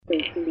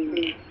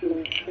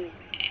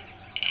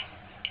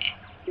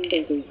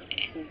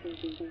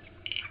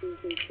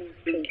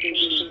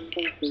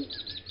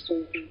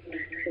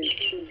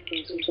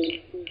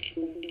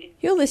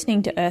You're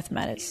listening to Earth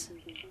Matters,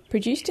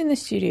 produced in the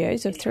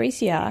studios of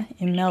 3CR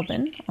in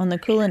Melbourne on the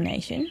Kulin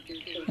Nation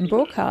and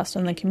broadcast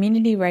on the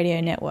Community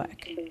Radio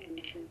Network.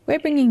 We're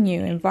bringing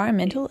you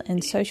environmental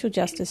and social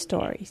justice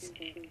stories.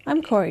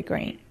 I'm Corey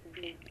Green.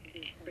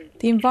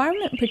 The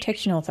Environment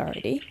Protection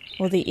Authority,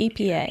 or the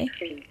EPA,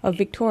 of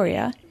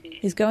Victoria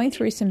is going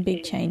through some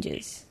big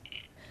changes.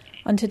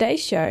 On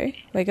today's show,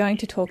 we're going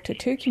to talk to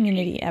two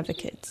community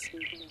advocates,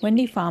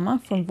 Wendy Farmer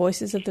from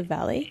Voices of the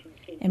Valley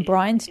and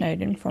Brian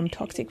Snowden from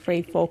Toxic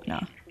Free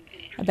Fawkner,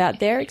 about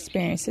their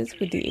experiences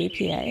with the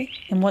EPA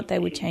and what they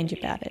would change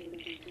about it.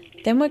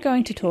 Then we're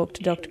going to talk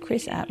to Dr.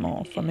 Chris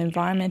Atmore from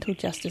Environmental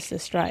Justice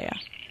Australia,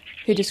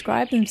 who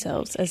describe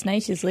themselves as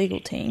Nature's legal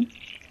team,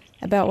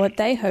 about what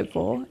they hope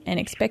for and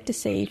expect to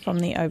see from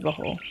the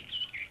overhaul.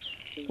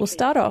 We'll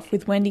start off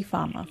with Wendy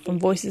Farmer from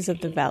Voices of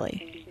the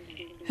Valley.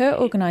 Her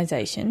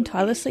organisation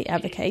tirelessly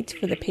advocates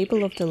for the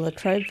people of the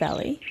Latrobe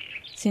Valley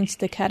since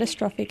the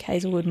catastrophic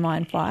Hazelwood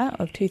mine fire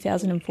of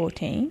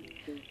 2014,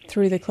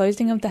 through the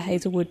closing of the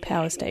Hazelwood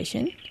power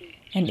station,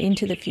 and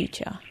into the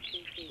future.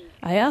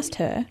 I asked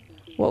her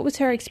what was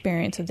her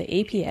experience of the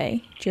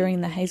EPA during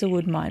the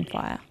Hazelwood mine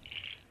fire.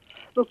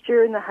 Look,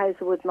 during the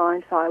Hazelwood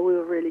mine fire, we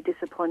were really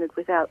disappointed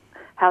with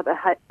how the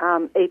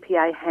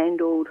EPA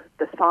handled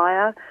the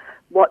fire,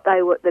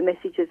 the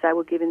messages they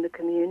were giving the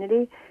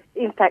community.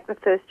 In fact, the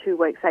first 2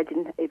 weeks they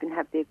didn't even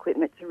have the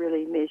equipment to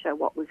really measure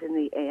what was in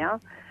the air,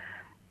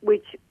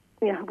 which,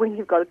 when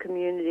you've got a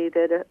community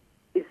that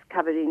is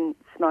covered in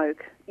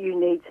smoke, you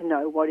need to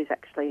know what is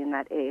actually in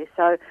that air.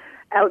 So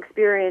our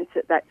experience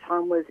at that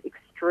time was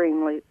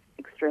extremely,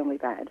 extremely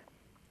bad.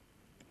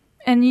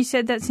 And you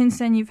said that since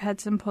then you've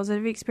had some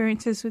positive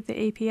experiences with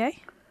the EPA?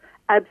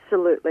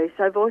 Absolutely.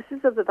 So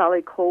Voices of the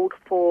Valley called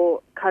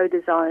for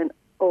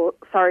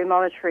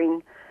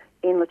monitoring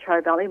in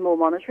Latrobe Valley, more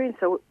monitoring.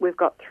 So we've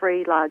got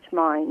 3 large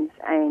mines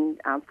and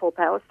 4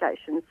 power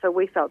stations. So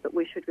we felt that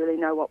we should really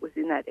know what was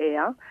in that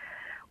air.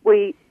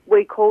 We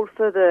called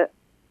for the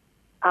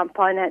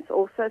finance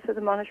also for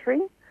the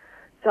monitoring.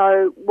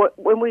 So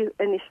when we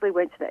initially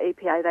went to the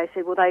EPA, they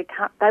said, well,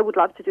 they would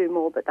love to do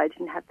more, but they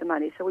didn't have the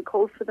money. So we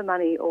called for the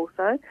money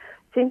also.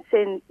 Since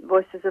then,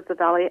 Voices of the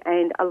Valley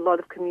and a lot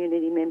of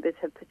community members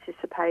have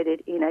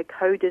participated in a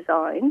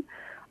co-design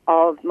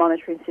of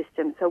monitoring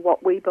systems. So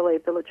what we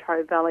believe the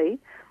Latrobe Valley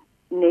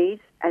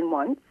needs and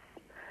wants.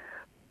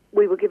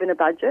 We were given a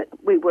budget.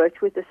 We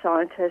worked with the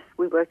scientists.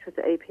 We worked with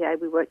the EPA.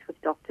 We worked with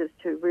doctors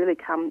to really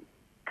come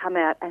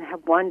out and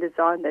have one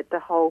design that the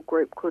whole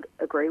group could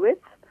agree with.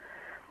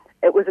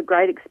 It was a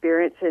great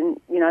experience, and,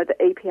 the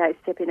EPA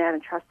stepping out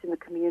and trusting the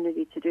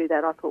community to do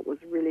that, I thought was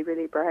really,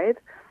 really brave.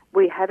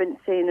 We haven't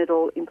seen it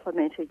all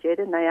implemented yet,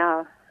 and they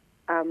are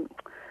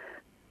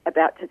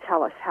about to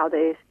tell us how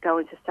they're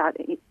going to start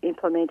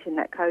implementing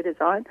that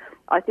co-design.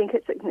 I think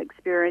it's an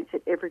experience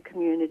that every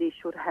community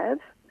should have,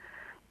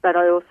 but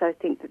I also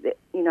think that,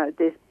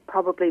 there's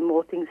probably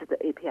more things that the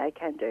EPA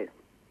can do.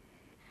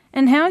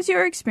 And how has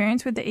your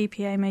experience with the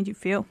EPA made you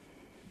feel?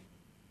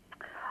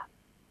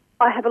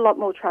 I have a lot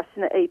more trust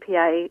in the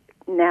EPA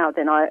now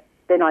than I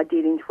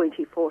did in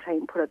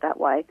 2014, put it that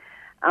way.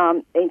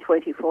 In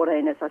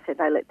 2014, as I said,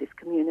 they let this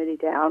community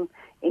down.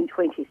 In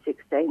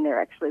 2016, they're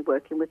actually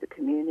working with the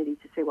community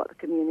to see what the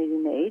community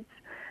needs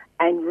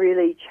and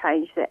really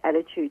change their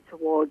attitude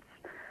towards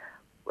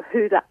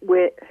who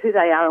they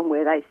are and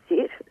where they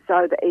sit.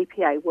 So the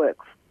EPA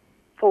works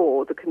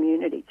for the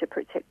community to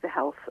protect the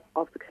health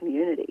of the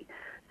community.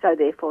 So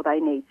therefore, they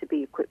need to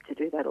be equipped to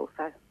do that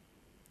also.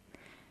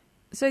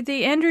 So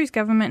the Andrews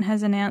government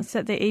has announced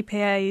that the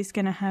EPA is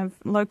going to have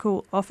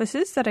local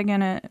officers that are going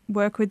to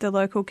work with the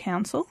local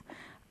council.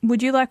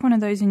 Would you like one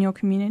of those in your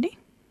community?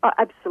 Oh,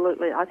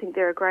 absolutely. I think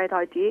they're a great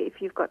idea if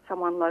you've got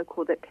someone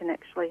local that can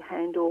actually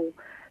handle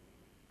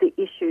the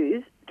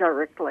issues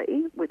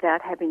directly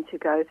without having to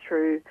go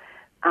through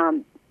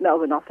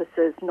Melbourne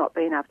officers not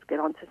being able to get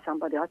onto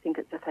somebody. I think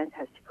it's a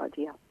fantastic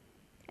idea.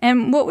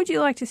 And what would you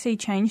like to see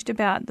changed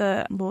about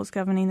the laws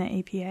governing the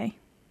EPA?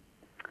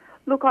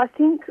 Look, I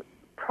think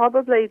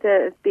probably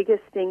the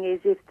biggest thing is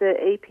if the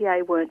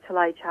EPA weren't to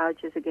lay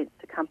charges against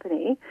a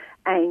company,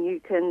 and you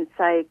can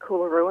say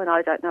Coolaroo, and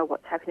I don't know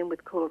what's happening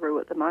with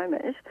Coolaroo at the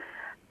moment,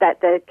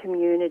 that the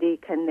community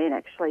can then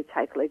actually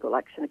take legal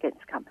action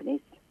against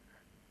companies.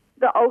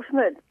 The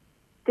ultimate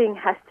thing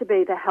has to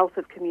be the health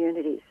of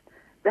communities.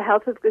 The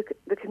health of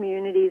the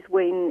communities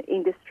when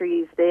industry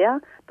is there,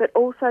 but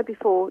also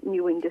before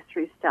new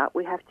industries start.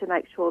 We have to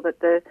make sure that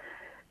the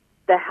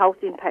health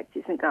impact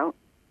isn't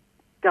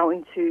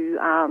going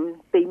to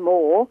be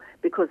more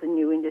because a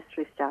new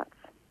industry starts.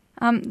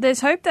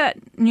 There's hope that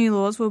new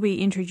laws will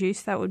be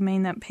introduced that would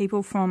mean that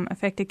people from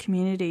affected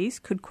communities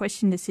could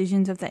question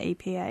decisions of the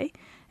EPA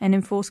and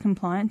enforce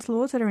compliance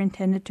laws that are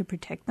intended to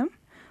protect them.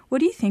 What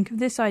do you think of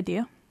this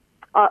idea?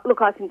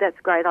 Look, I think that's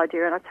a great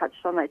idea, and I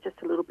touched on that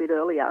just a little bit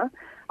earlier.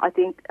 I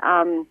think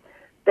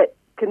that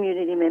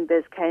community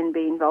members can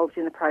be involved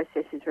in the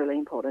process is really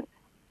important.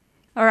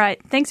 All right.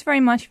 Thanks very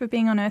much for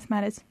being on Earth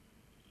Matters.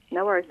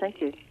 No worries. Thank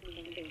you.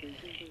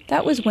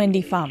 That was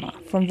Wendy Farmer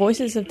from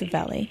Voices of the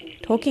Valley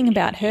talking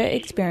about her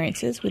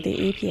experiences with the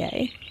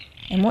EPA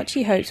and what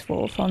she hopes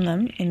for from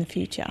them in the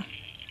future.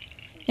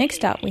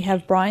 Next up, we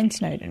have Brian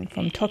Snowden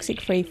from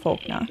Toxic Free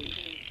Fawkner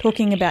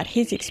talking about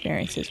his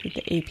experiences with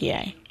the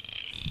EPA.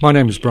 My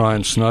name is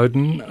Brian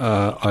Snowden.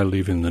 I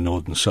live in the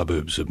northern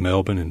suburbs of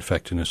Melbourne, in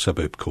fact in a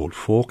suburb called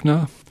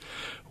Fawkner,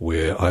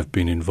 where I've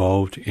been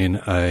involved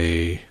in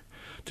a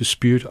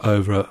dispute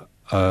over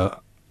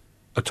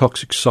a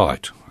toxic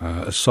site,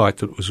 a site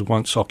that was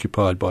once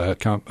occupied by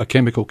a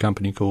chemical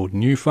company called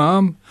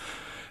Nufarm,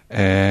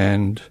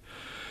 and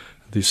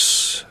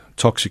this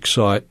toxic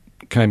site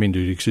came into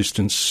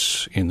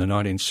existence in the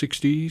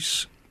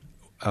 1960s,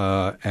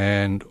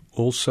 and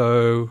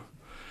also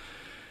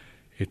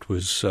it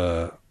was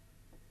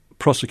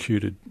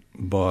prosecuted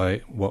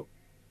by what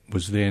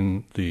was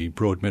then the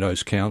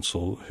Broadmeadows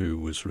Council, who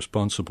was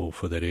responsible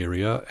for that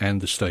area,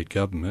 and the state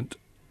government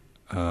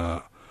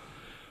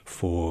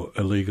for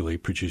illegally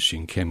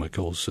producing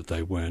chemicals that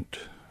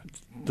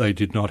they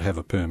did not have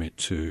a permit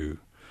to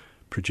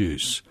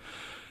produce.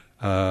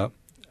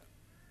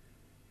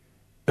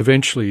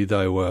 Eventually,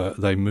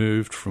 they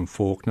moved from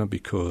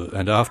Fawkner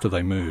and after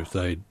they moved,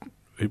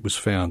 it was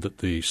found that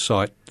the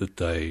site that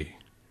they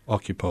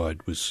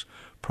occupied was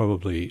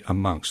probably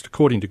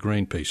according to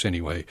Greenpeace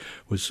anyway,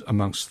 was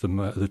amongst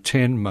the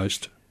 10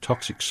 most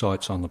toxic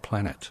sites on the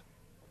planet.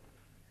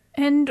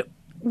 And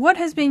what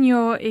has been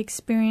your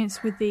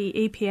experience with the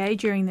EPA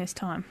during this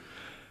time?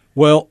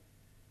 Well,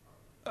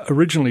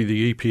 originally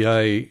the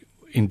EPA,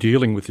 in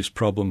dealing with this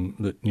problem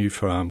that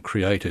Nufarm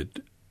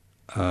created,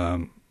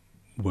 had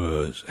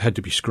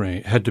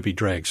to be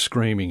dragged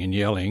screaming and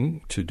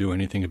yelling to do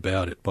anything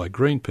about it by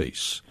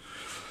Greenpeace.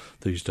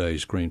 These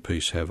days,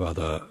 Greenpeace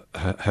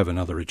have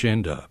another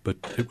agenda, but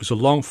it was a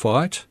long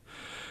fight.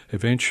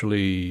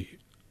 Eventually,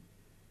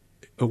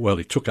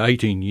 it took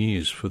 18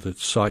 years for the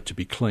site to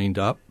be cleaned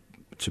up,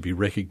 to be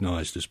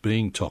recognised as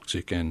being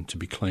toxic and to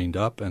be cleaned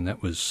up, and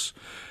that was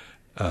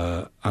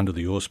under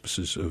the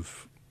auspices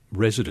of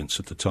residents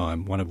at the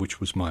time, one of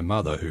which was my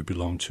mother, who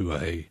belonged to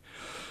a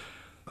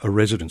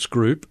residents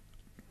group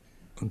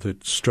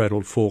that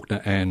straddled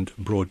Fawkner and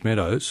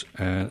Broadmeadows,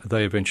 and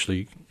they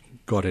eventually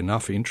got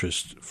enough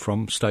interest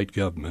from state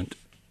government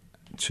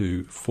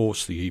to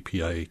force the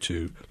EPA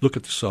to look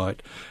at the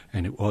site,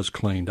 and it was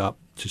cleaned up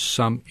to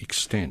some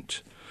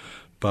extent.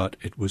 But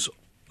it was,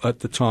 at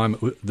the time,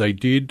 they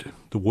did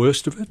the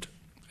worst of it,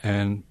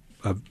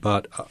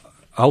 but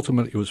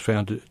ultimately it was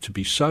found to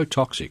be so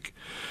toxic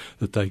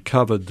that they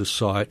covered the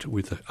site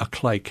with a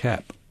clay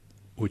cap,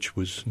 which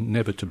was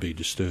never to be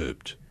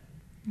disturbed.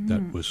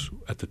 That was,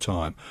 at the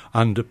time,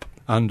 under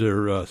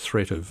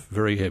threat of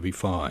very heavy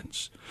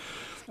fines.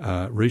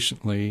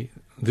 Recently,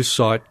 this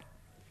site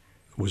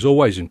was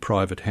always in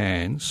private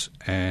hands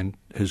and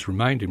has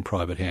remained in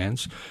private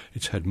hands.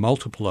 It's had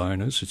multiple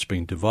owners. It's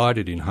been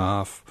divided in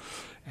half,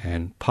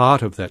 and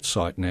part of that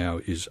site now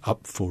is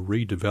up for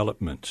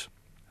redevelopment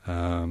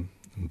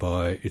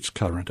by its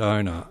current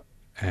owner,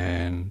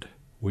 and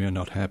we are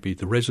not happy.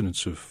 The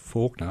residents of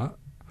Fawkner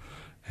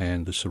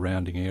and the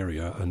surrounding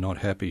area are not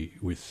happy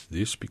with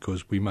this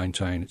because we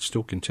maintain it's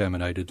still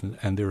contaminated,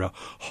 and there are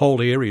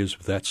whole areas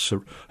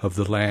of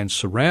the land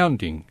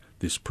surrounding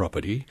this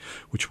property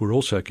which were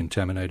also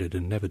contaminated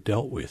and never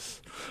dealt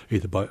with,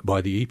 either by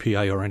the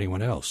EPA or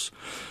anyone else.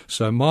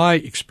 So my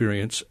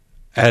experience,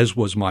 as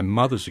was my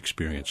mother's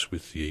experience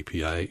with the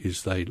EPA,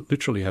 is they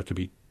literally have to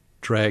be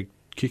dragged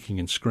kicking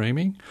and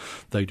screaming.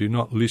 They do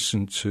not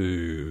listen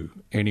to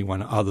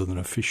anyone other than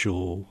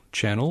official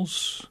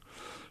channels.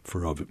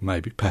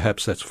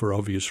 Perhaps that's for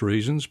obvious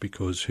reasons,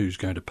 because who's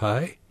going to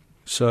pay?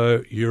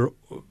 So your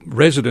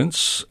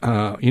residents,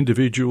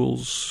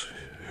 individuals,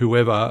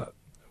 whoever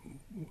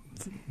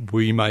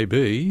we may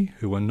be,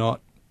 who are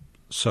not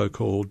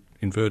so-called,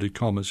 inverted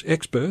commas,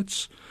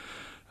 experts,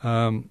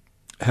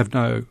 have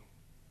no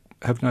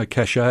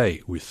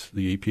cachet with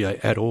the EPA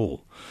at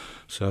all.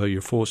 So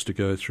you're forced to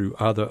go through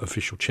other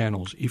official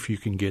channels if you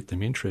can get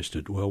them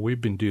interested. Well, we've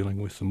been dealing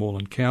with the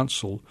Moreland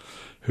Council,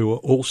 who are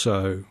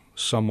also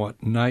somewhat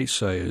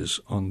naysayers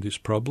on this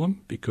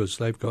problem because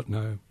they've got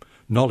no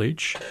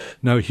knowledge,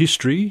 no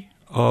history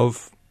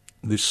of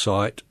this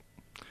site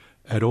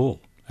at all.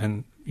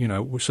 And,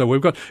 so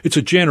it's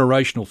a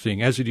generational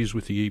thing, as it is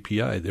with the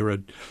EPA. There are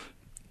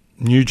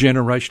new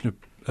generation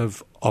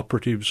of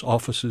operatives,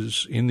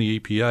 officers in the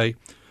EPA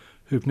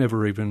who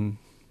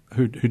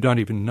don't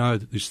even know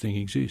that this thing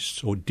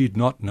exists, or did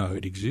not know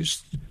it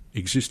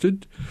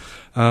existed,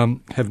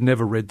 have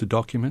never read the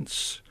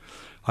documents.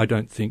 I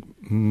don't think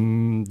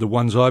the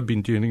ones I've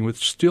been dealing with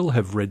still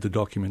have read the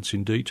documents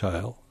in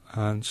detail.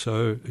 And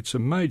so it's a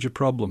major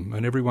problem,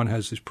 and everyone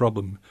has this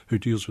problem who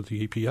deals with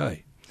the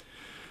EPA.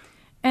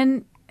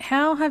 And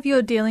how have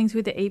your dealings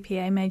with the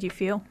EPA made you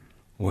feel?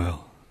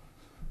 Well,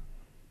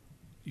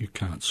 you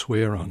can't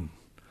swear on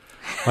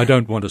I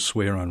don't want to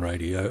swear on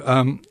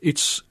radio.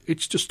 It's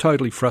just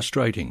totally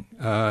frustrating.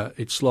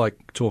 It's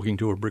like talking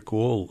to a brick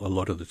wall a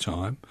lot of the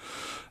time.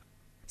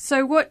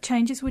 So what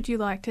changes would you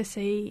like to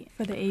see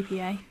for the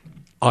EPA?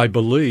 I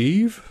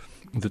believe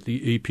that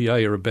the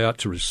EPA are about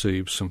to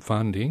receive some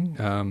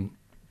funding.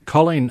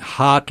 Colleen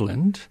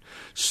Hartland,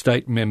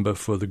 state member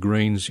for the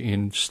Greens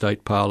in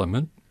state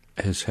parliament,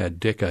 has had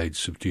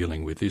decades of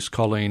dealing with this.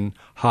 Colleen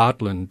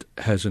Hartland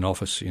has an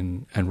office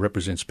in and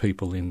represents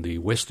people in the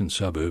western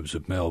suburbs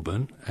of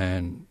Melbourne,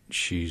 and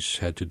she's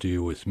had to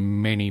deal with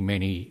many,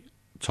 many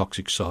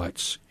toxic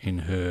sites in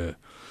her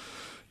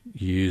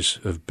years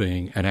of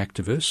being an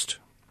activist,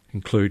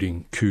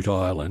 including Coot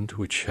Island,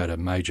 which had a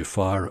major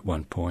fire at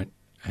one point,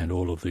 and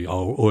all of the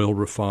oil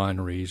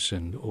refineries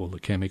and all the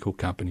chemical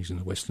companies in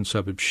the western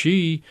suburbs.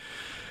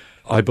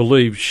 I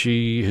believe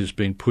she has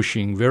been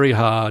pushing very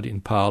hard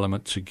in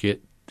Parliament to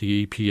get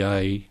the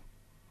EPA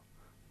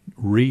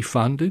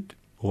refunded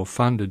or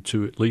funded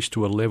to at least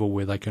to a level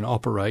where they can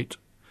operate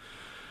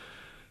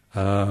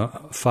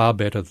far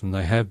better than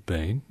they have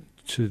been,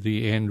 to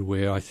the end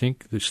where I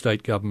think the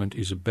state government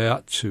is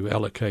about to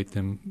allocate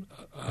them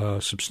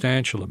a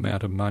substantial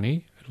amount of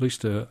money, at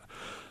least an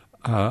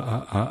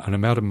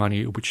amount of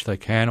money which they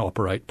can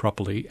operate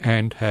properly,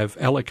 and have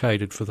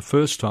allocated for the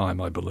first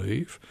time, I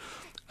believe,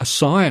 a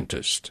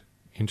scientist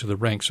into the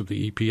ranks of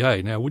the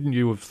EPA. Now, wouldn't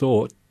you have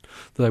thought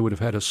they would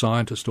have had a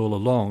scientist all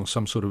along,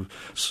 some sort of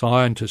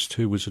scientist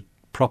who was a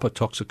proper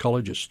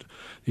toxicologist?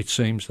 It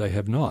seems they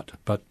have not,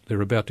 but they're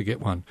about to get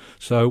one.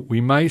 So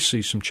we may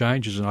see some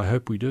changes, and I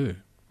hope we do.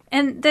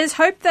 And there's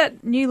hope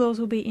that new laws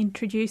will be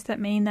introduced that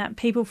mean that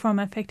people from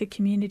affected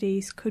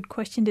communities could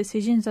question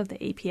decisions of the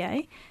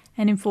EPA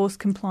and enforce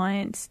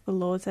compliance with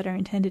laws that are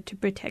intended to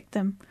protect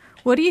them.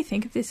 What do you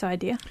think of this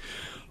idea?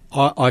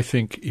 I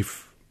think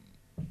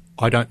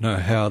I don't know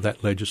how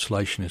that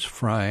legislation is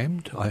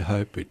framed. I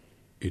hope it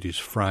is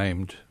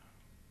framed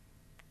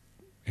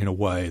in a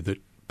way that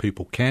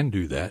people can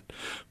do that.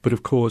 But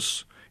of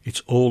course,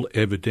 it's all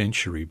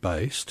evidentiary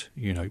based.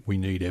 We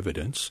need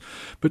evidence.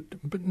 But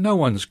no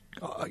one's,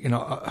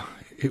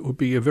 it would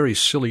be a very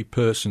silly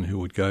person who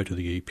would go to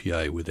the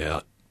EPA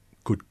without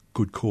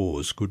good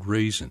cause, good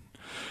reason.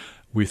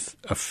 With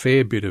a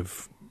fair bit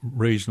of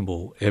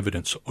reasonable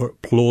evidence or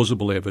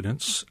plausible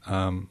evidence,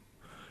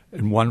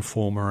 in one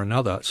form or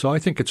another. So I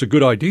think it's a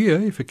good idea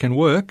if it can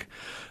work.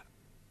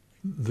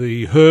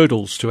 The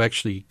hurdles to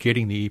actually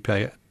getting the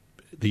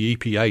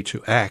EPA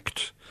to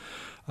act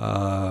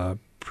are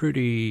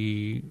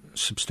pretty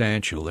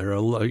substantial. There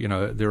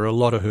are a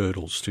lot of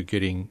hurdles to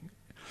getting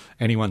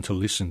anyone to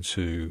listen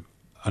to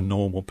a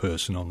normal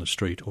person on the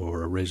street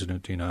or a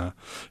resident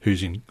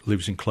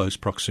lives in close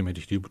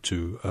proximity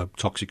to a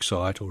toxic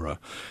site or a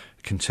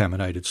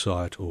contaminated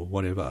site or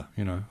whatever.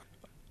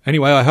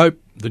 Anyway, I hope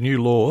the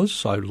new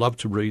laws, I'd love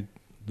to read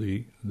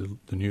the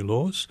new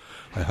laws.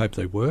 I hope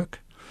they work.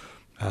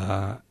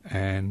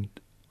 And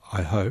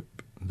I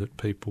hope that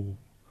people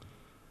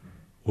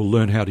will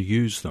learn how to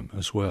use them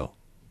as well,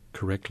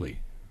 correctly.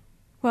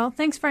 Well,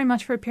 thanks very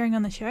much for appearing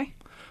on the show.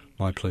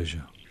 My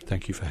pleasure.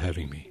 Thank you for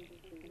having me.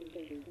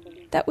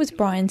 That was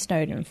Brian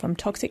Snowden from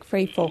Toxic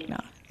Free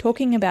Fawkner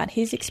talking about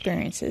his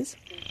experiences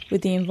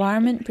with the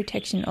Environment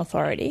Protection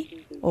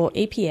Authority, or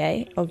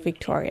EPA, of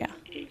Victoria.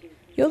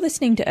 You're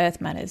listening to Earth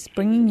Matters,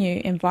 bringing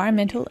you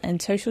environmental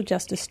and social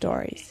justice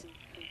stories.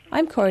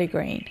 I'm Corey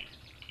Green.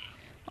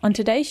 On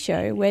today's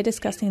show, we're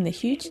discussing the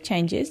huge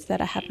changes that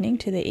are happening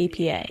to the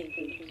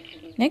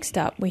EPA. Next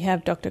up, we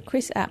have Dr.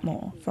 Chris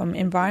Atmore from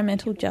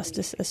Environmental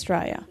Justice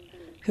Australia,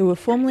 who were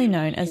formerly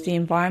known as the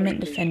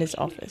Environment Defenders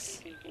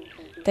Office.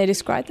 They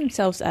describe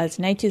themselves as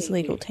nature's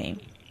legal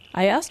team.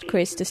 I asked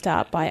Chris to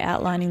start by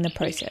outlining the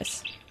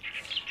process.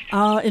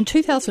 In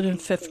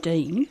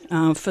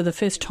 2015, for the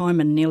first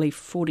time in nearly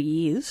 40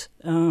 years,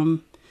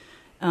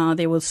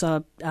 there was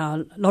a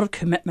lot of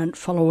commitment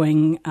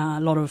following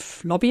a lot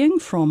of lobbying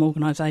from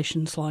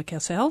organisations like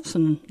ourselves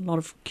and a lot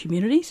of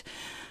communities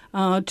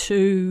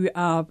to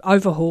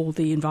overhaul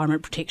the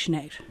Environment Protection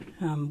Act,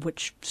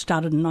 which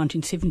started in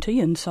 1970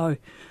 and so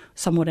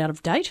somewhat out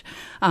of date.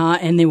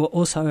 And there were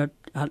also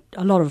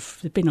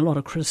there's been a lot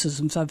of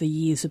criticisms over the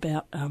years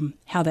about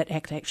how that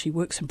Act actually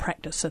works in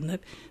practice. And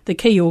the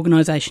key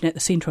organisation at the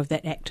centre of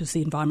that Act is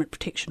the Environment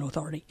Protection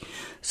Authority.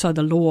 So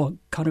the law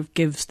kind of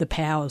gives the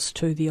powers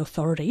to the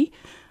authority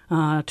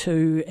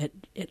to,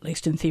 at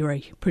least in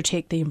theory,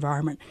 protect the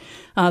environment.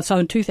 So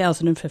in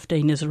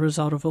 2015, as a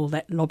result of all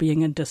that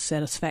lobbying and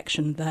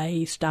dissatisfaction,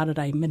 they started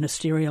a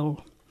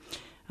ministerial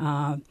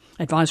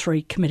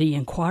advisory committee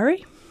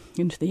inquiry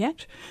into the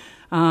Act,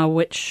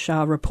 which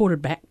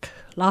reported back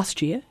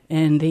last year,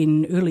 and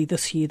then early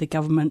this year the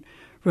government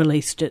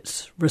released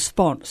its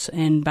response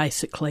and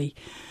basically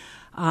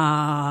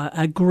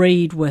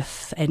agreed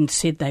with and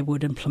said they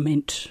would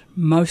implement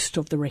most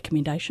of the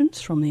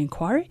recommendations from the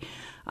inquiry,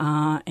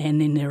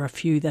 and then there are a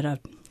few that are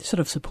sort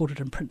of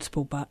supported in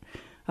principle but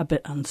a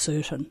bit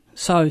uncertain.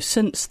 So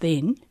since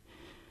then,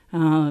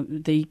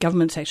 the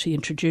government's actually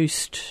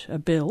introduced a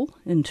bill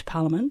into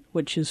Parliament,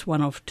 which is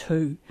one of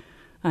two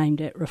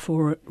aimed at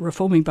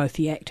reforming both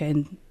the Act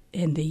and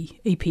the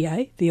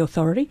EPA, the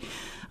authority.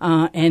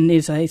 And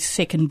there's a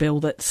second bill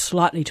that's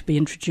likely to be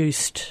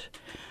introduced,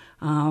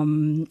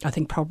 I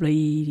think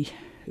probably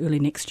early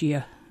next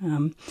year,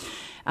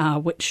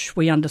 which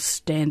we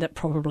understand that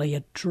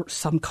probably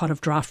some kind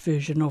of draft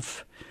version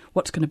of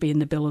what's going to be in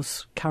the bill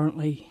is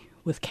currently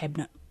with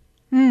Cabinet.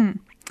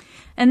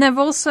 And they've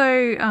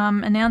also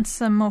announced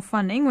some more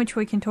funding, which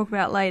we can talk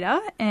about later,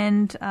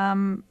 and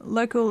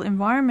local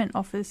environment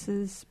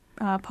officers'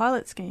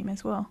 pilot scheme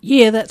as well.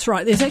 Yeah, that's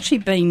right. There's actually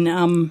been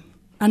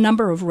a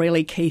number of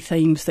really key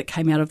themes that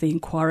came out of the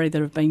inquiry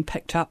that have been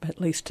picked up,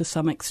 at least to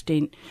some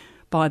extent,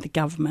 by the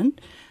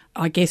government.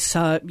 I guess,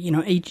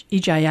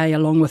 EJA,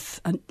 along with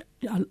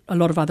a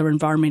lot of other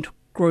environmental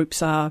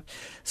groups, are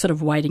sort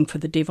of waiting for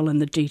the devil in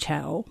the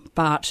detail.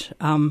 But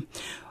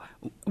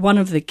one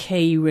of the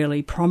key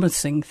really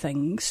promising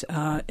things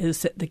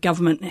is that the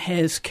government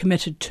has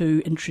committed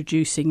to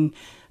introducing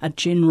a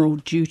general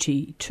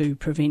duty to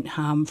prevent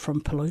harm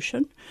from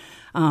pollution.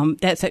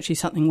 That's actually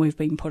something we've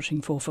been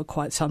pushing for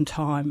quite some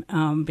time,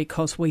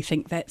 because we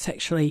think that's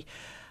actually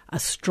a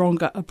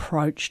stronger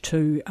approach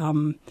to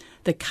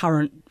the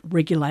current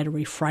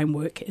regulatory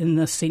framework, in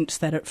the sense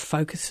that it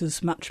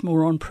focuses much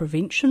more on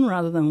prevention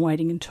rather than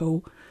waiting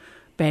until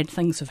bad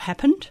things have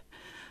happened.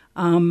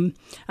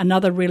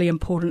 Another really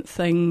important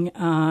thing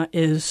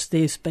is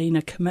there's been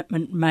a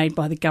commitment made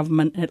by the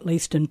government, at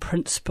least in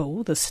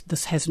principle.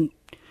 This hasn't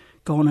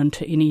gone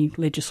into any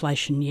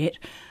legislation yet,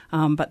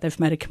 but they've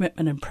made a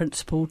commitment in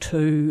principle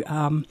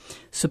to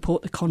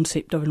support the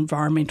concept of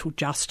environmental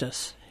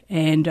justice.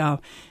 And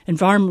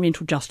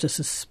environmental justice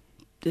is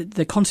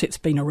the concept's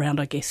been around,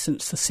 I guess,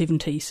 since the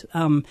 70s.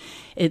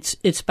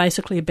 It's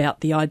basically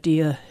about the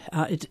idea.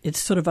 It's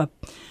sort of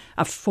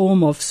a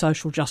form of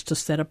social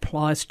justice that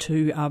applies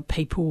to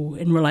people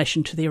in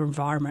relation to their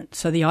environment.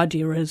 So the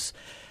idea is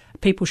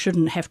people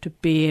shouldn't have to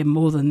bear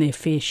more than their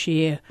fair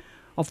share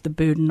of the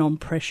burden of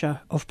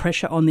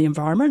pressure on the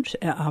environment.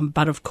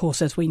 But of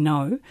course, as we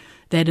know,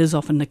 that is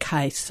often the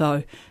case.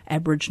 So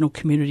Aboriginal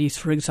communities,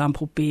 for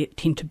example,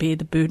 tend to bear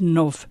the burden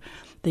of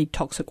the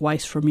toxic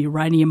waste from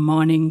uranium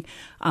mining.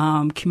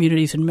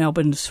 Communities in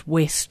Melbourne's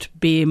west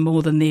bear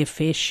more than their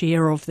fair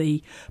share of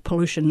the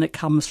pollution that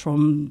comes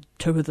from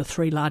 2 of the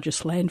 3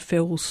 largest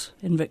landfills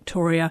in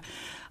Victoria.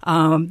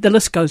 The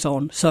list goes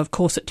on. So, of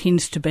course, it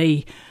tends to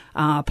be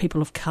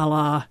people of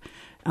colour,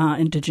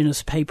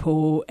 Indigenous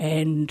people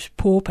and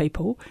poor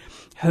people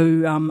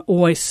who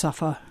always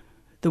suffer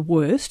the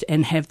worst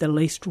and have the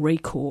least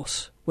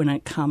recourse when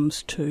it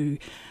comes to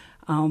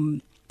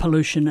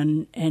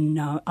pollution and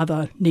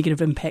other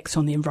negative impacts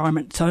on the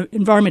environment. So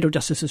environmental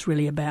justice is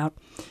really about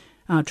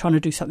trying to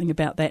do something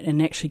about that and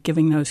actually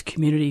giving those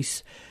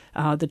communities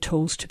the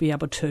tools to be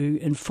able to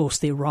enforce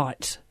their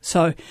rights.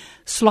 So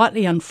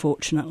slightly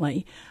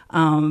unfortunately,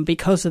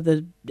 because of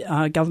the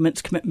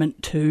government's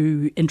commitment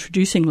to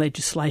introducing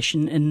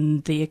legislation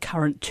in their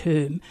current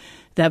term,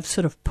 they've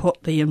sort of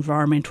put the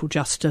environmental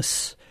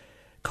justice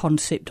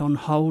concept on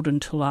hold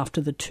until after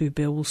the 2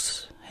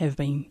 bills have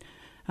been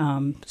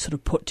sort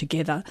of put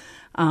together,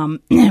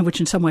 which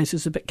in some ways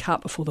is a bit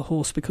cart before the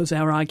horse, because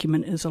our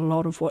argument is a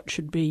lot of what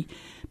should be,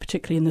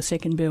 particularly in the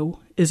second bill,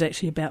 is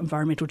actually about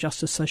environmental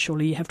justice. So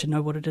surely you have to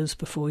know what it is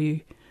before you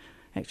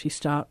actually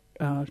start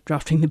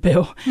drafting the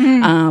bill.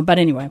 But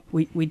anyway,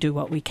 we do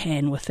what we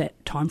can with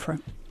that time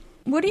frame.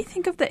 What do you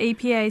think of the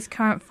EPA's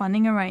current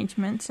funding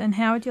arrangements, and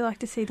how would you like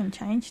to see them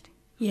changed?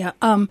 Yeah,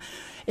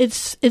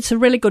 it's a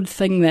really good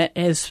thing that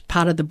as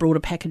part of the broader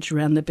package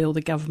around the bill,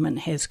 the government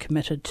has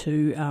committed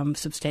to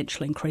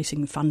substantially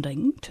increasing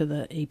funding to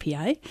the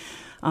EPA,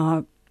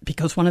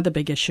 because one of the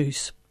big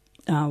issues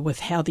with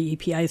how the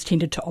EPA has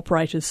tended to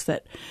operate is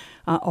that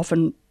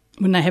often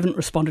when they haven't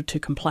responded to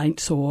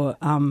complaints or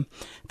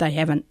they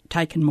haven't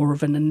taken more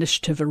of an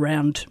initiative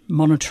around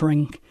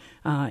monitoring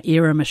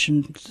air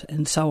emissions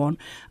and so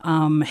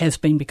on, has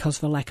been because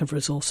of a lack of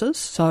resources.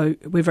 So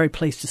we're very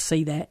pleased to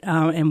see that,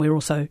 and we're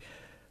also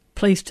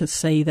pleased to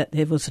see that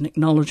there was an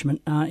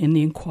acknowledgement in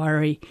the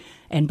inquiry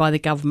and by the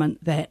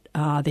government that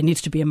there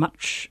needs to be a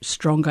much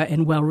stronger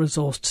and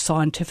well-resourced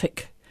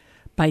scientific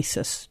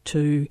basis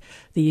to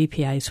the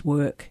EPA's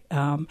work,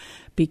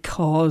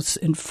 because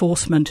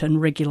enforcement and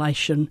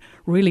regulation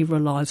really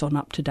relies on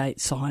up-to-date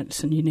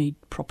science, and you need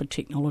proper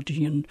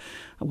technology and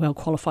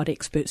well-qualified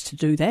experts to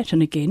do that.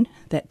 And again,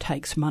 that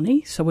takes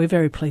money. So we're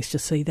very pleased to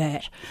see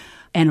that.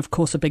 And of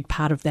course, a big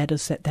part of that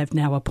is that they've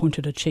now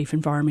appointed a chief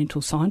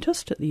environmental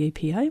scientist at the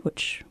EPA,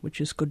 which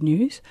is good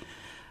news.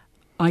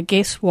 I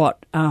guess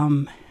what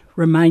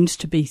remains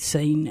to be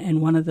seen,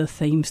 and one of the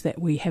themes that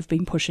we have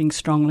been pushing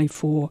strongly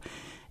for,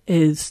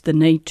 is the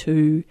need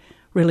to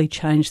really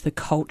change the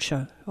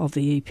culture of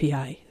the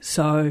EPA.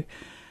 So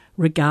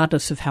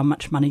regardless of how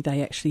much money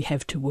they actually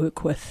have to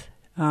work with,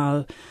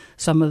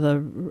 some of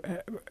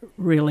the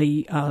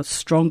really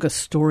strongest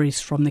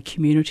stories from the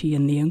community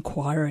in the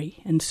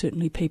inquiry, and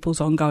certainly people's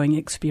ongoing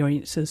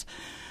experiences,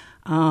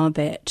 are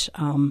that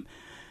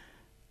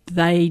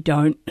they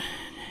don't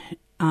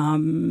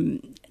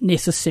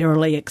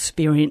necessarily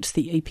experience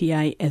the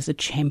EPA as a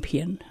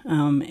champion,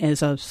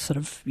 as a sort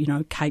of,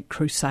 Cape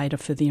Crusader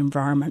for the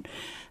environment.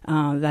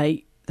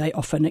 They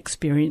often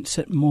experience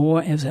it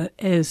more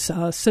as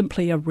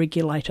simply a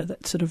regulator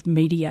that sort of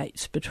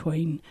mediates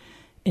between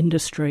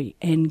industry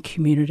and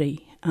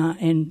community.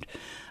 And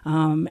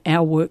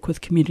our work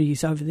with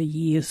communities over the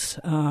years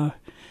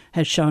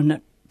has shown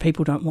that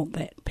people don't want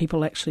that.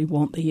 People actually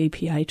want the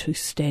EPA to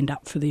stand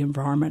up for the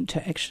environment,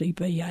 to actually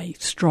be a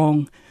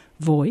strong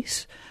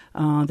voice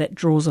that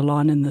draws a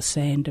line in the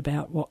sand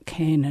about what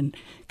can and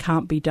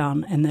can't be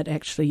done, and that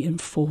actually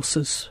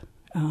enforces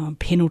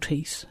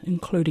penalties,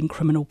 including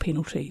criminal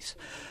penalties,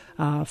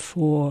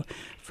 for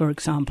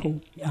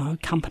example,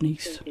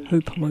 companies who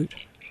pollute.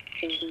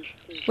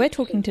 We're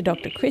talking to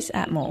Dr. Chris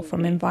Atmore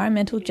from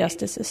Environmental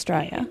Justice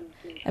Australia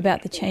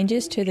about the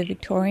changes to the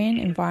Victorian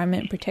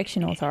Environment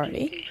Protection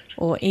Authority,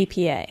 or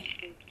EPA.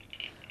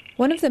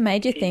 One of the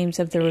major themes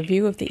of the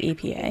review of the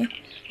EPA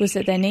was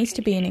that there needs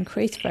to be an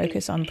increased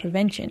focus on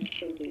prevention.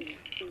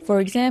 For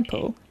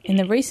example, in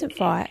the recent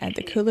fire at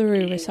the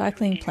Coolaroo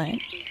recycling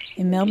plant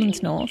in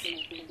Melbourne's north,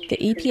 the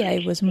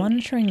EPA was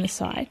monitoring the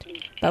site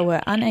but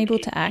were unable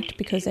to act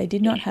because they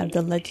did not have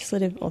the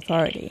legislative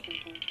authority.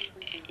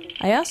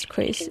 I asked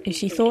Chris if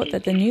she thought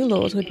that the new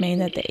laws would mean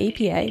that the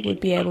EPA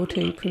would be able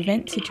to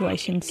prevent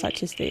situations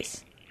such as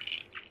this.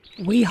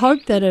 We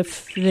hope that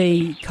if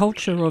the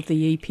culture of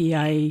the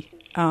EPA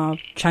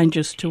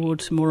changes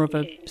towards more of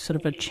a sort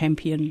of a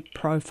champion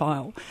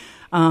profile,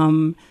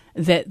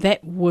 that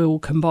will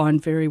combine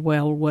very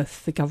well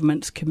with the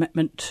government's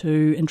commitment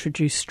to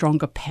introduce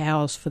stronger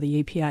powers for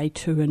the EPA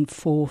to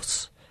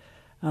enforce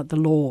the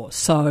law.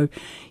 So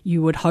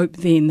you would hope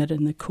then that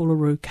in the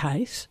Coolaroo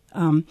case,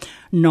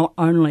 not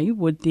only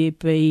would there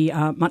be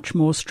much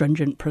more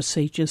stringent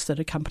procedures that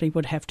a company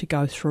would have to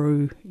go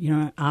through,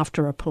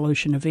 after a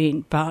pollution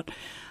event, but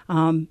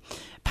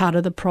part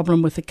of the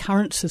problem with the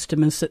current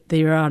system is that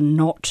there are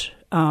not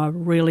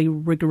really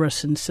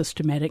rigorous and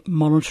systematic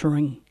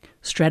monitoring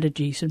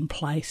strategies in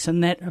place,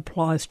 and that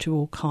applies to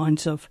all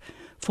kinds of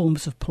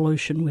forms of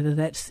pollution, whether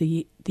that's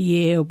the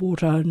air,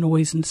 water,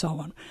 noise and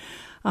so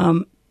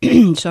on.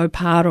 So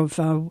part of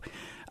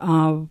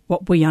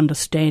what we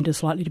understand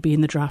is likely to be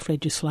in the draft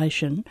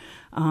legislation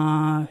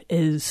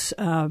is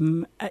a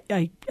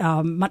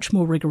much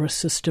more rigorous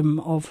system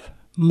of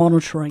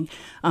monitoring,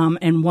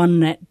 and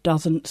one that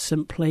doesn't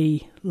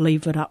simply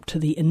leave it up to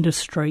the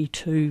industry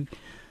to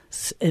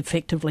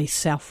effectively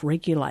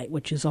self-regulate,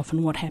 which is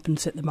often what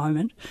happens at the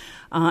moment,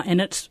 and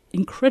it's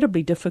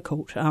incredibly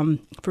difficult.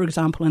 For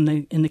example,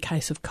 in the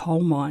case of coal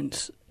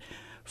mines,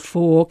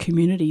 for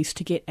communities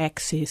to get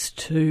access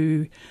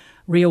to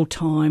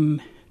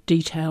real-time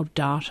detailed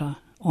data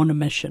on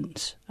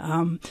emissions.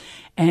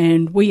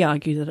 And we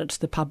argue that it's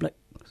the public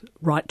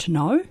right to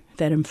know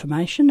that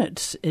information.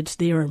 It's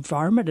their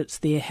environment, it's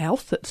their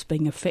health that's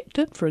being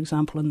affected, for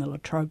example, in the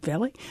Latrobe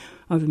Valley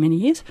over many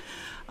years.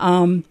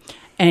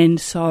 And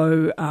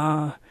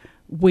so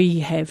we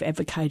have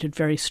advocated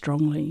very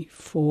strongly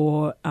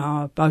for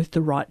both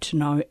the right to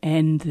know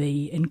and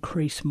the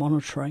increased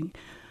monitoring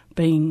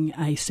being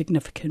a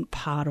significant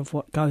part of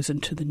what goes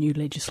into the new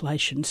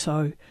legislation.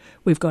 So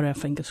we've got our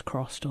fingers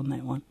crossed on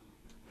that one.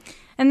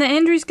 And the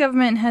Andrews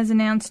government has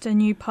announced a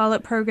new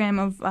pilot program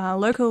of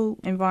local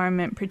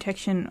environment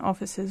protection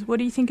officers. What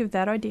do you think of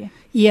that idea?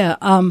 Yeah,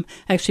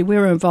 actually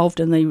we're involved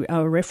in the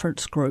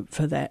reference group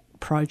for that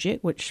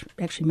project, which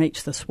actually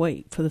meets this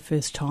week for the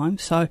first time.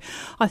 So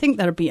I think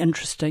that'll be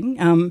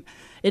interesting.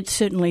 It's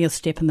certainly a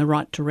step in the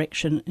right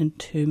direction in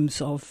terms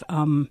of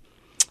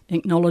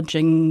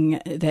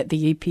acknowledging that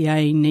the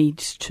EPA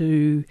needs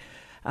to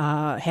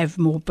have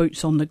more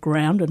boots on the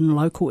ground in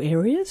local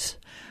areas.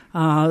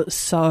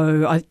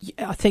 So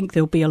I think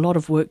there'll be a lot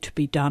of work to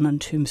be done in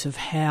terms of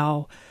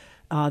how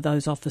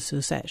those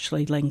officers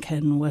actually link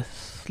in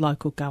with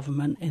local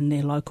government and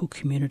their local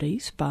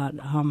communities. But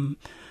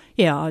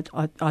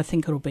I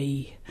think it'll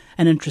be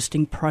an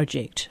interesting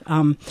project.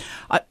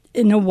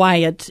 In a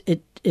way,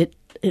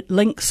 it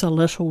links a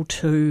little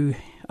to,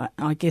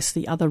 I guess,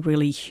 the other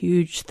really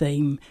huge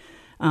theme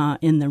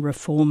in the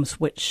reforms,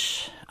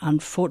 which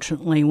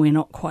unfortunately we're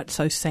not quite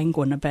so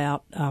sanguine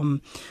about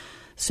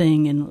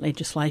seeing in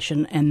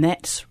legislation, and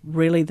that's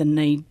really the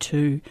need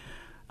to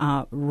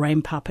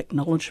ramp up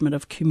acknowledgement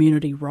of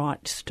community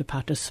rights to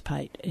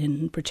participate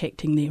in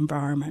protecting the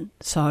environment.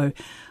 So,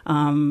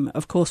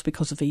 of course,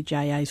 because of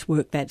EJA's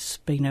work, that's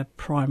been a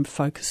prime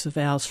focus of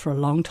ours for a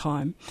long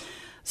time.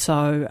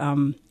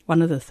 So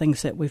one of the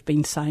things that we've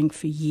been saying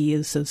for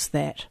years is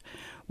that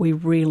we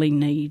really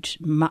need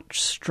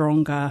much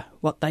stronger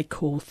what they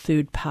call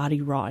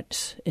third-party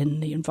rights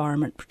in the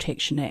Environment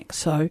Protection Act.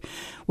 So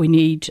we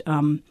need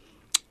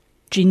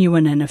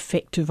genuine and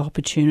effective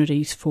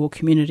opportunities for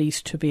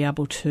communities to be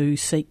able to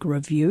seek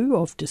review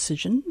of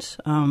decisions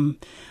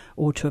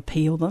or to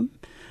appeal them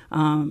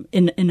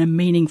in a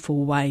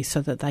meaningful way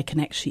so that they can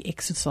actually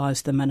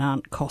exercise them and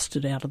aren't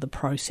costed out of the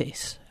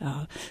process.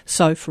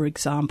 So, for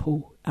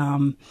example,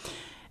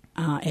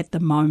 at the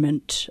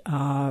moment,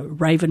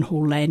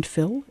 Ravenhall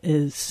landfill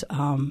is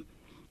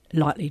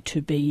likely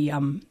to be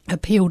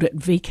appealed at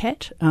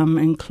VCAT,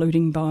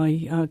 including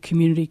by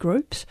community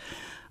groups.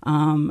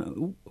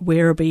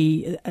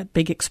 Werribee, a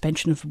big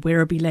expansion of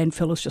Werribee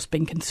landfill is just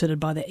being considered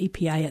by the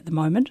EPA at the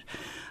moment.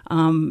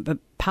 But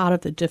part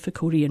of the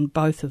difficulty in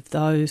both of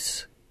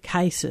those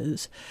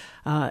cases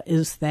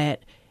is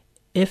that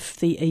if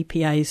the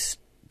EPA's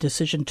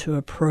decision to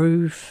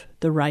approve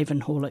the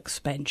Ravenhall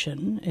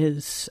expansion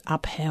is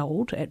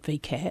upheld at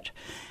VCAT,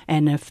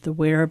 and if the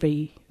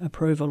Werribee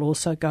approval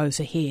also goes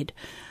ahead,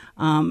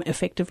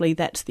 effectively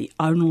that's the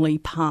only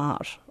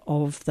part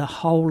of the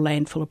whole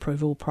landfill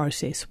approval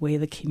process where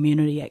the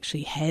community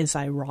actually has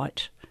a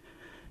right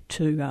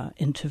to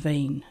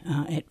intervene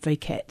at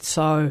VCAT.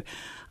 So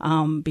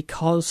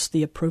because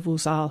the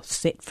approvals are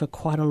set for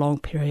quite a long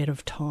period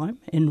of time,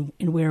 in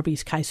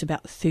Werribee's case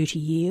about 30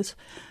 years,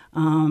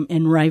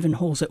 in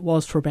Ravenhall's it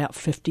was for about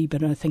 50,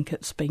 but I think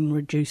it's been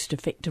reduced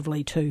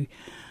effectively to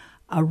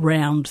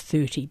around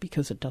 30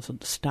 because it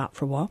doesn't start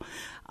for a while.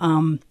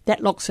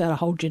 That locks out a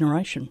whole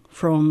generation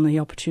from the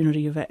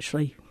opportunity of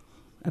actually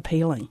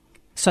appealing.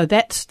 So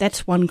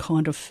that's one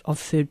kind of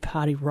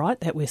third-party right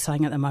that we're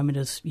saying at the moment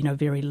is,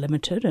 very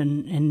limited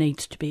and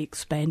needs to be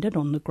expanded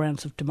on the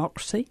grounds of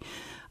democracy.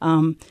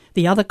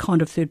 The other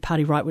kind of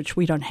third-party right, which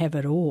we don't have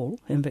at all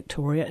in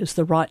Victoria, is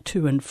the right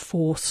to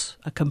enforce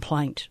a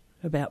complaint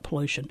about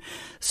pollution.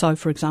 So,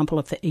 for example,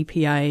 if the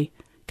EPA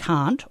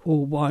can't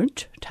or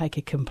won't take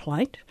a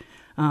complaint,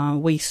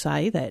 we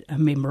say that a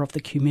member of the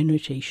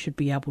community should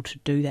be able to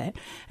do that,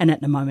 and at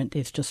the moment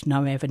there's just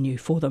no avenue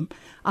for them,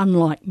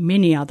 unlike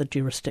many other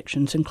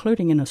jurisdictions,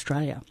 including in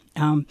Australia,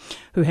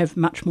 who have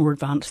much more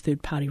advanced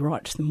third-party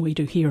rights than we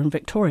do here in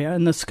Victoria,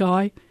 and the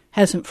sky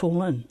hasn't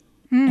fallen.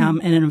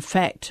 And in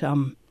fact,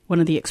 one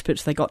of the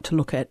experts they got to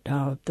look at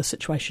the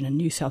situation in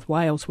New South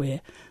Wales, where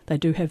they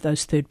do have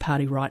those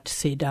third-party rights,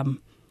 said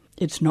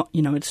it's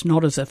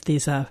not as if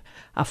there's a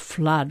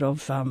flood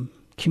of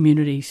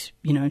communities,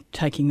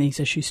 taking these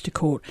issues to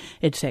court.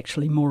 It's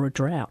actually more a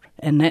drought,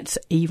 and that's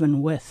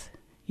even with,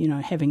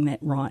 having that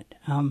right,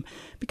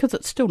 because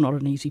it's still not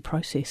an easy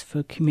process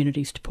for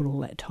communities to put all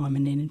that time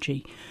and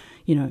energy,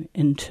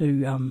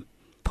 into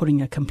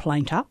putting a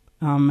complaint up,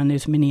 and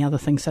there's many other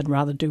things they'd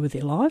rather do with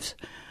their lives.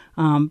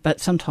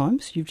 But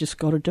sometimes you've just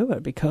got to do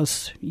it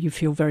because you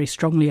feel very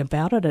strongly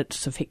about it.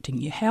 It's affecting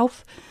your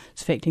health,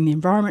 it's affecting the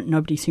environment.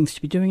 Nobody seems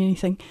to be doing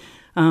anything.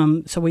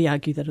 So we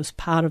argue that as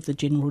part of the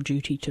general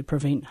duty to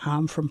prevent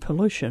harm from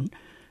pollution,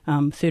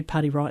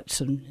 third-party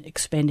rights and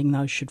expanding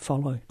those should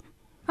follow.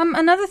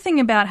 Another thing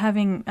about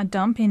having a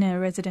dump in a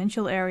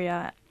residential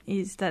area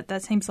is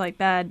that seems like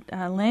bad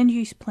land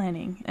use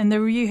planning. And the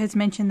review has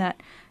mentioned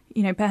that,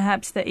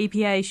 perhaps the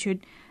EPA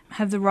should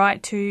have the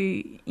right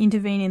to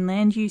intervene in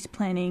land use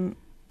planning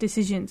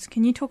decisions.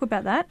 Can you talk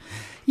about that?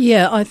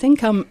 Yeah, I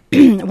think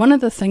one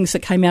of the things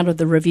that came out of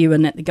the review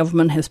and that the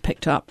government has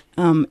picked up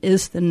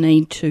is the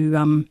need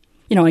to,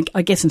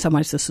 I guess in some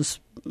ways this is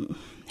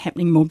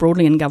happening more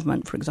broadly in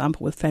government, for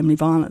example, with family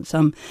violence,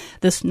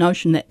 this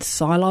notion that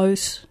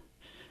silos,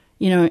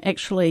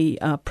 actually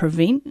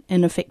prevent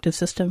an effective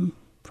system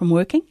from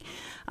working.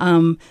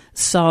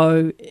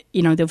 So,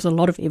 there was a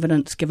lot of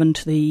evidence given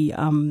to the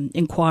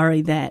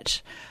inquiry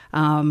that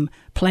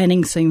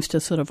planning seems to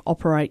sort of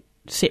operate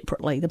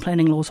separately. The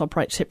planning laws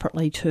operate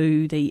separately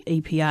to the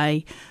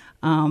EPA,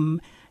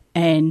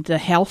 and the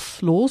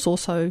health laws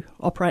also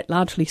operate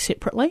largely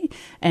separately.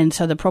 And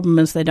so the problem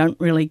is they don't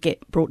really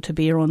get brought to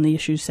bear on the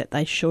issues that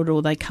they should,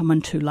 or they come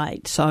in too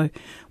late. So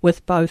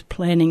with both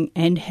planning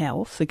and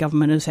health, the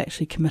government is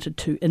actually committed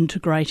to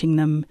integrating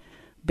them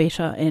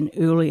better and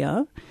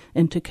earlier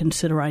into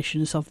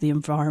considerations of the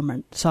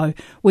environment. So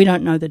we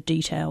don't know the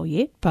detail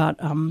yet, but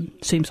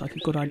seems like a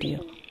good idea.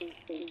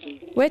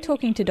 We're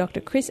talking to Dr.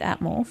 Chris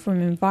Atmore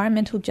from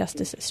Environmental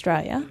Justice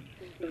Australia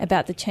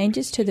about the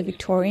changes to the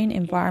Victorian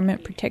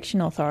Environment Protection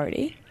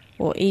Authority,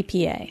 or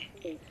EPA.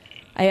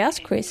 I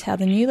asked Chris how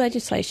the new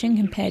legislation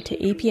compared to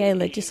EPA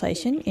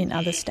legislation in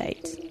other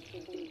states.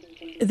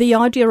 The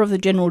idea of the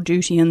general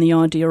duty and the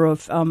idea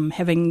of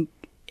having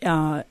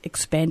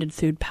expanded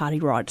third-party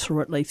rights,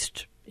 or at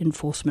least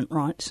enforcement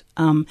rights,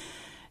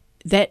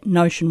 that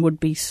notion would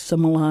be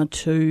similar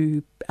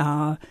to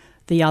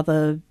the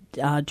other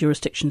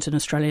jurisdictions in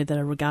Australia that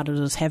are regarded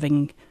as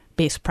having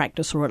best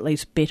practice, or at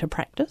least better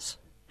practice.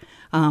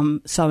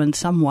 So in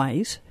some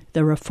ways,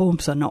 the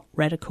reforms are not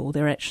radical.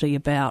 They're actually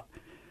about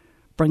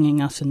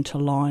bringing us into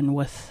line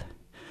with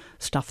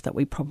stuff that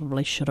we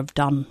probably should have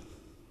done,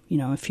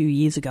 a few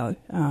years ago.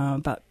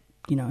 But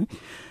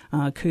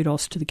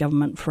kudos to the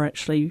government for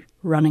actually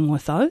running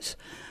with those.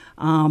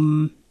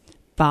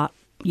 But,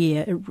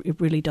 yeah, it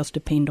really does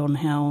depend on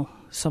how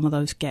some of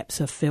those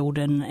gaps are filled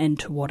in and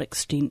to what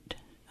extent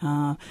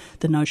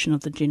the notion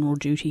of the general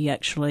duty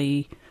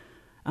actually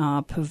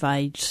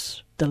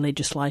pervades the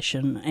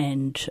legislation,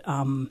 and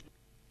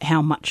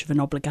how much of an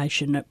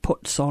obligation it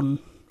puts on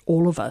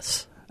all of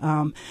us.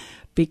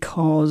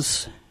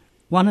 Because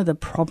one of the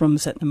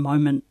problems at the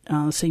moment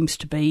seems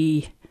to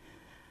be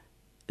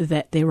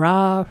that there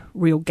are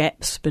real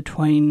gaps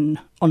between,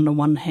 on the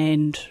one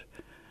hand,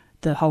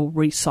 the whole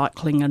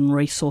recycling and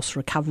resource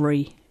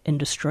recovery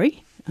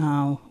industry,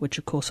 which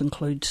of course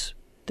includes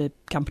the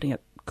company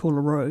at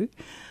Coolaroo,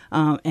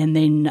 and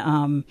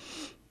then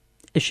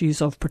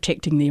issues of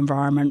protecting the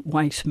environment,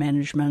 waste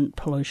management,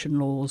 pollution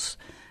laws,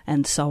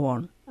 and so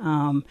on.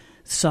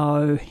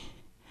 So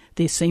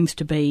there seems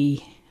to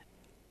be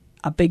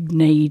a big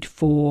need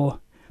for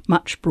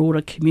much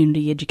broader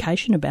community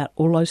education about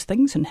all those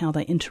things and how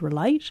they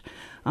interrelate.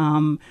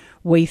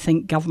 We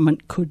think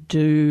government could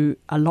do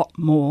a lot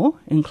more,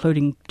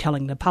 including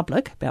telling the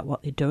public about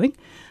what they're doing,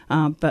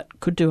 but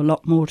could do a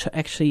lot more to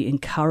actually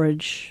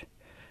encourage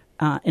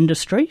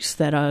industries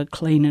that are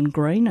clean and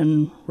green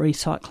and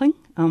recycling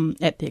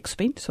at the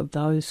expense of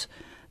those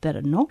that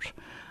are not.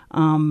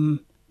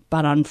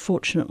 But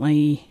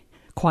unfortunately,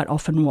 quite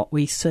often what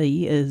we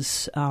see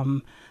is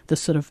the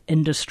sort of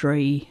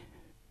industry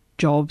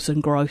jobs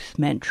and growth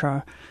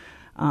mantra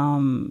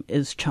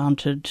is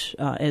chanted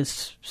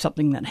as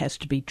something that has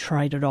to be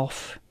traded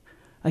off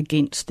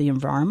against the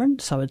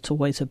environment. So it's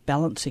always a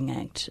balancing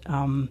act,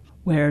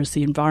 whereas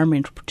the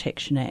Environmental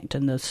Protection Act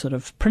and the sort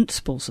of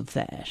principles of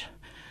that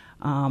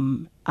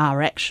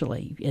are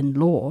actually, in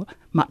law,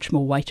 much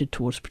more weighted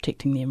towards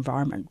protecting the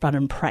environment. But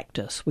in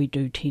practice, we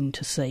do tend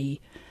to see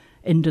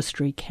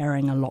industry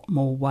carrying a lot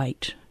more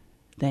weight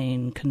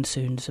than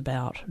concerns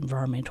about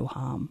environmental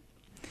harm.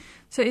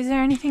 So is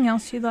there anything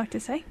else you'd like to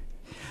say?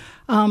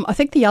 I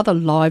think the other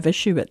live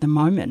issue at the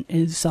moment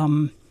is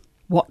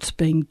what's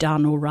being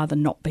done, or rather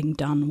not being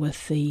done,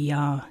 with the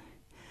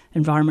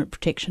Environment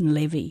Protection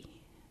Levy.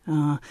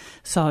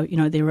 So,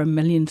 there are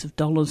millions of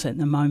dollars at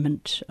the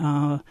moment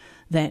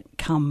that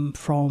come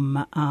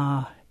from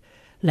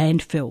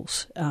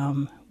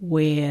landfills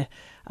where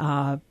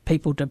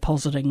people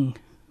depositing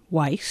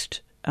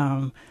waste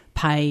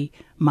pay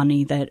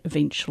money that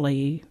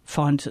eventually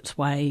finds its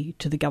way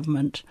to the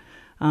government.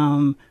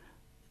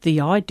 The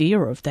idea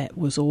of that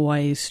was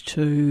always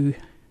to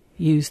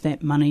use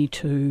that money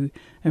to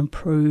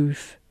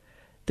improve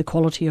the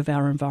quality of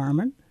our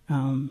environment,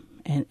 and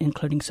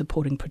including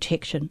supporting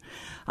protection.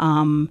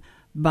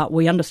 But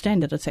we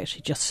understand that it's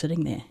actually just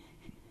sitting there.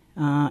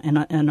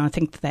 And I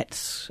think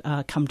that's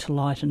come to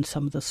light in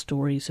some of the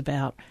stories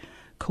about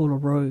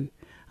Coolaroo.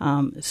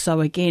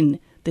 So again,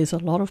 there's a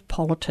lot of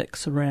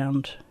politics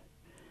around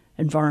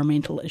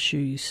environmental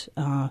issues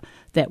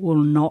that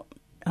will not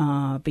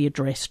be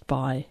addressed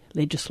by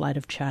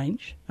legislative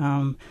change.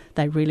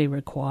 They really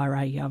require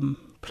a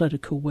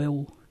political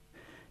will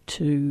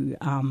to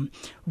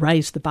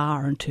raise the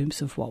bar in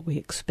terms of what we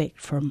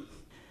expect from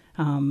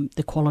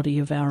the quality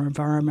of our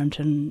environment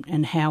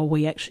and how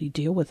we actually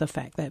deal with the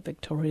fact that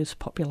Victoria's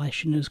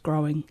population is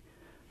growing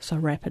so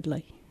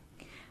rapidly.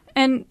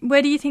 And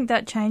where do you think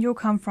that change will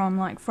come from?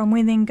 Like from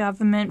within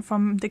government,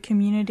 from the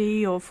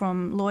community, or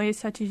from lawyers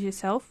such as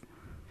yourself?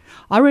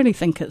 I really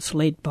think it's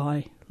led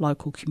by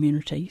local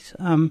communities.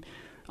 I'm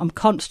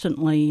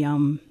constantly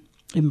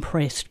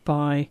impressed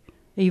by,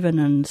 even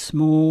in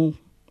small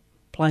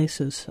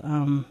places,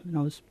 I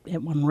was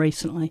at one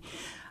recently,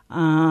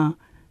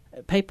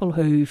 people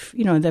who've,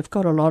 they've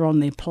got a lot on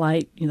their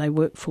plate. They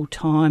work full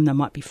time, they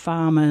might be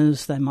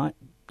farmers, they might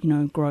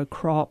grow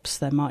crops,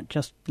 they might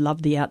just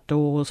love the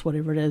outdoors,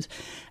 whatever it is,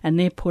 and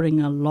they're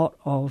putting a lot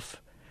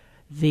of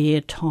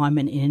their time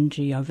and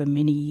energy over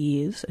many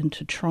years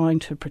into trying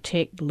to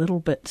protect little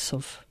bits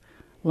of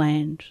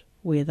land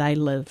where they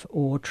live,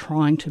 or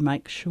trying to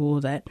make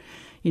sure that,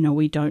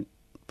 we don't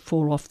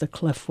fall off the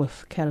cliff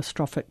with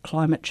catastrophic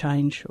climate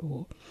change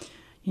or,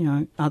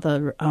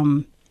 other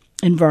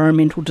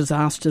environmental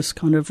disasters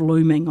kind of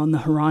looming on the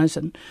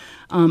horizon.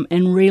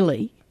 And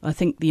really, I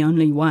think the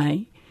only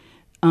way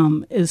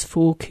is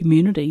for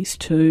communities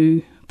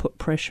to put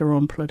pressure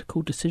on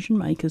political decision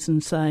makers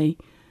and say,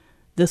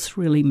 this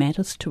really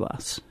matters to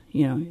us.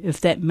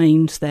 If that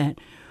means that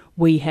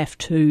we have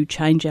to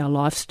change our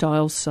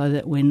lifestyles so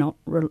that we're not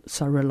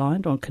so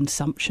reliant on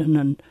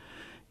consumption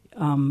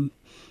and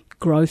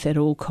growth at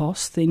all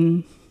costs,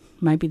 then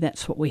maybe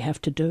that's what we have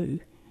to do.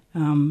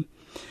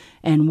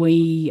 And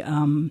we,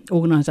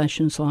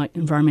 organisations like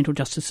Environmental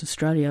Justice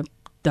Australia,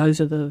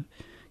 those are the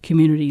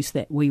communities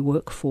that we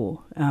work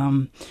for.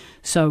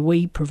 So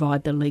we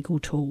provide the legal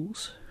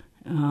tools,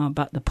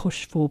 but the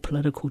push for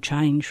political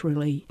change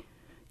really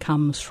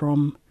comes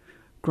from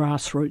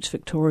grassroots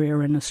Victoria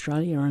and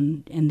Australia,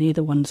 and they're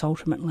the ones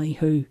ultimately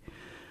who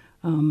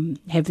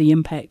have the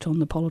impact on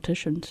the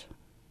politicians.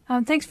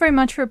 Thanks very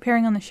much for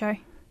appearing on the show.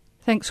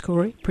 Thanks,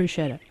 Corey.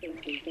 Appreciate it.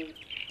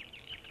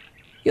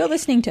 You're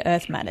listening to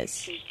Earth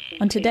Matters.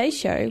 On today's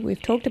show,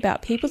 we've talked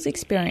about people's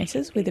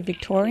experiences with the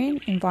Victorian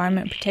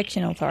Environment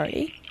Protection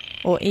Authority,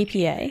 or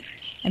EPA,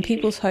 and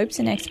people's hopes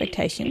and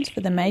expectations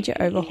for the major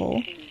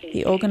overhaul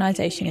the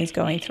organisation is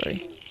going through.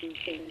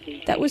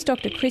 That was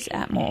Dr. Chris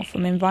Atmore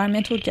from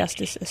Environmental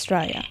Justice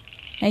Australia,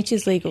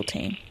 Nature's legal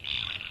team.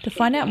 To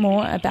find out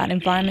more about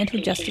Environmental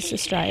Justice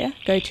Australia,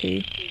 go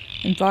to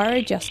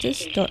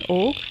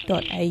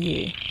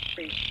envirojustice.org.au.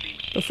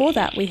 Before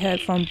that, we heard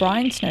from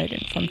Brian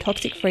Snowden from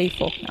Toxic Free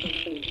Fawkner.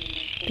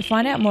 To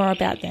find out more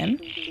about them,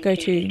 go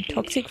to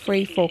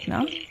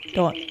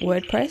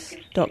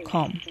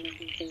toxicfreefaulkner.wordpress.com.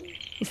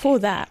 Before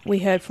that, we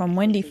heard from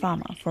Wendy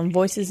Farmer from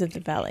Voices of the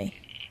Valley.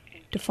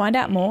 To find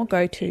out more,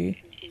 go to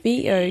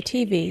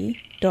votv.org.au.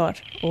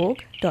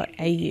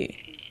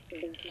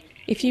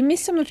 If you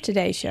missed some of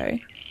today's show,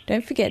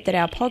 don't forget that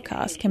our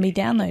podcast can be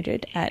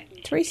downloaded at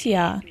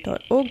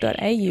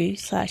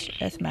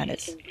 3cr.org.au/Earth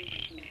Matters.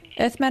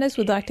 Earth Matters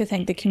would like to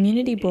thank the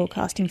Community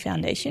Broadcasting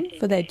Foundation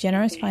for their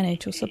generous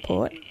financial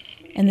support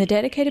and the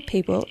dedicated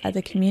people at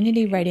the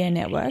Community Radio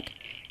Network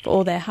for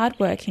all their hard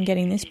work in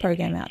getting this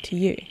program out to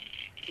you.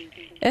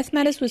 Earth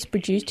Matters was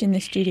produced in the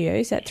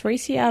studios at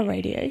 3CR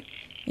Radio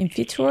in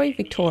Fitzroy,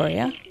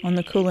 Victoria on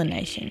the Kulin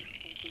Nation.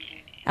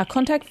 Our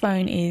contact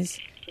phone is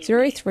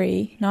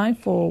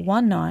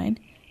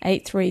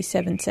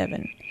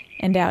 0394198377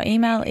 and our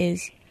email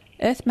is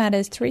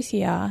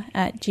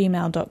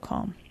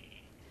earthmatters3cr@gmail.com.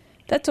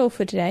 That's all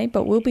for today,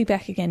 but we'll be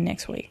back again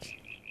next week.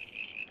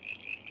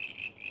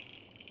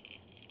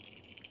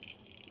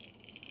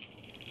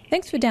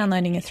 Thanks for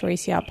downloading a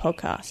 3CR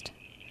podcast.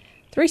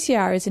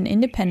 3CR is an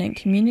independent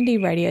community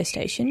radio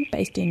station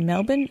based in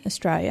Melbourne,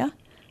 Australia,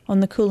 on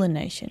the Kulin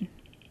Nation.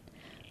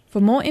 For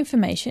more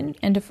information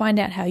and to find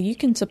out how you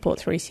can support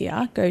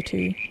 3CR, go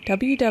to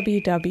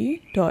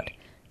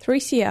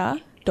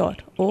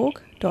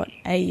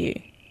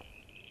www.3cr.org.au.